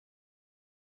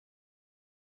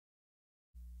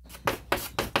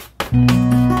You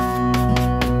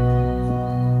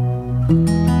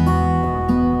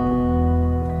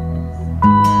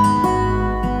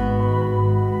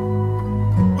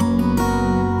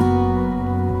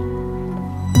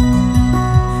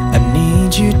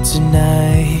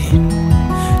tonight,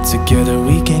 together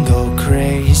we can go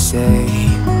crazy.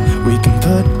 We can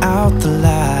put out the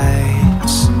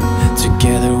lights.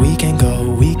 Together we can go,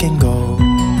 we can go.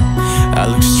 I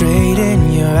look straight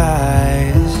in your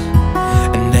eyes,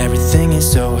 and everything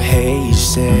is so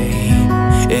hazy.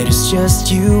 It is just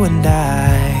you and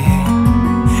I,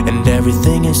 and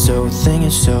everything is so, thing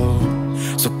is so.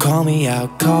 So call me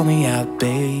out,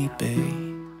 baby.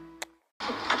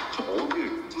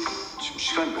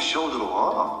 시간이 몇 시라고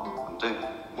들어가? 안 돼,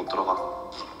 못 들어가.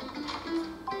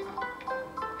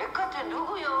 백화점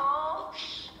누구요?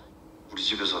 우리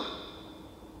집에서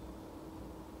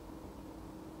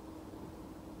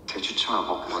대추차나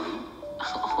먹고갈래?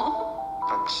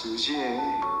 나 진지해.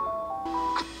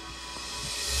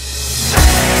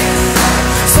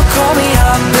 So call me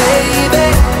out,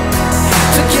 baby.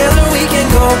 Together we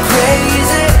can go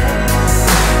crazy.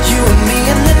 You and me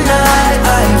in the night.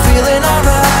 I'm feeling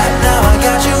alright. Now I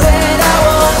got you and I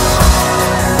want.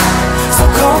 So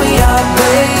call me out,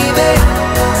 baby.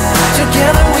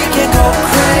 Together we can go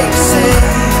crazy.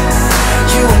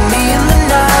 You and me in the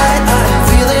night. I'm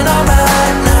feeling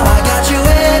alright. Now I got you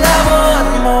and I want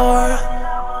more.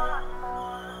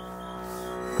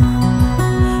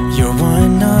 You're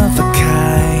one of a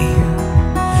kind.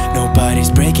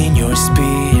 Nobody's breaking your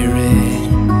spirit.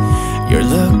 You're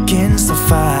looking so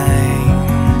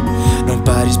fine.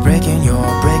 Nobody's breaking your.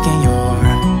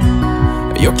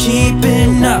 You're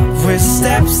keeping up with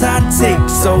steps I take,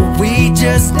 so we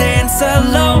just dance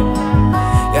alone.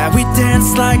 Yeah, we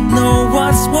dance like no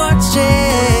one's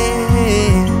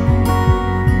watching.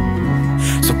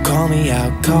 So call me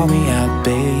out,